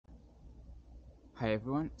Hi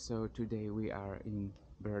everyone, so today we are in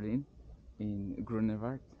Berlin, in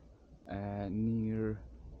Grunewald, near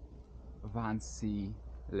Wannsee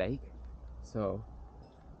Lake. So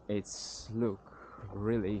it's look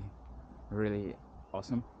really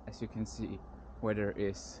awesome. As you can see, weather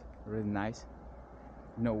is really nice,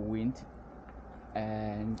 no wind,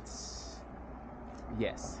 and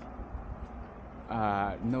yes,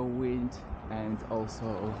 no wind, and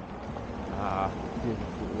also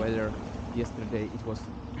beautiful weather. Yesterday it was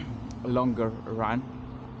a longer run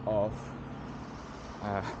of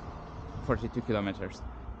 42 kilometers,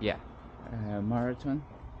 yeah, marathon,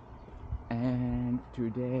 and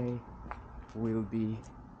today will be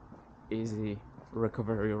easy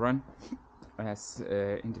recovery run, as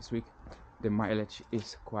in this week the mileage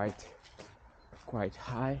is quite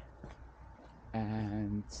high,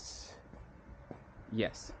 and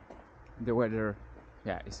yes, the weather,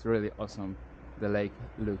 yeah, is really awesome. The lake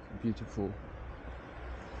look beautiful,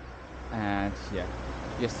 and yeah,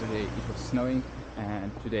 yesterday it was snowing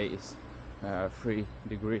and today is 3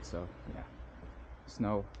 degrees, so yeah,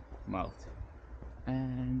 snow melt.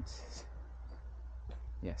 And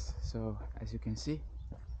yes, so as you can see,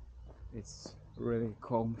 it's really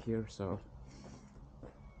calm here, so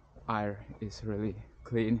air is really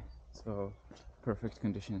clean, so perfect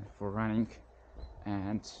condition for running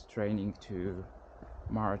and training to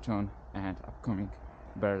marathon and upcoming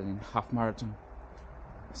Berlin half marathon.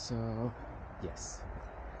 So yes,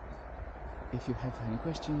 if you have any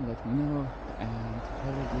question, let me know, and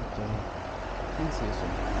have a good day and see you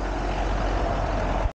soon.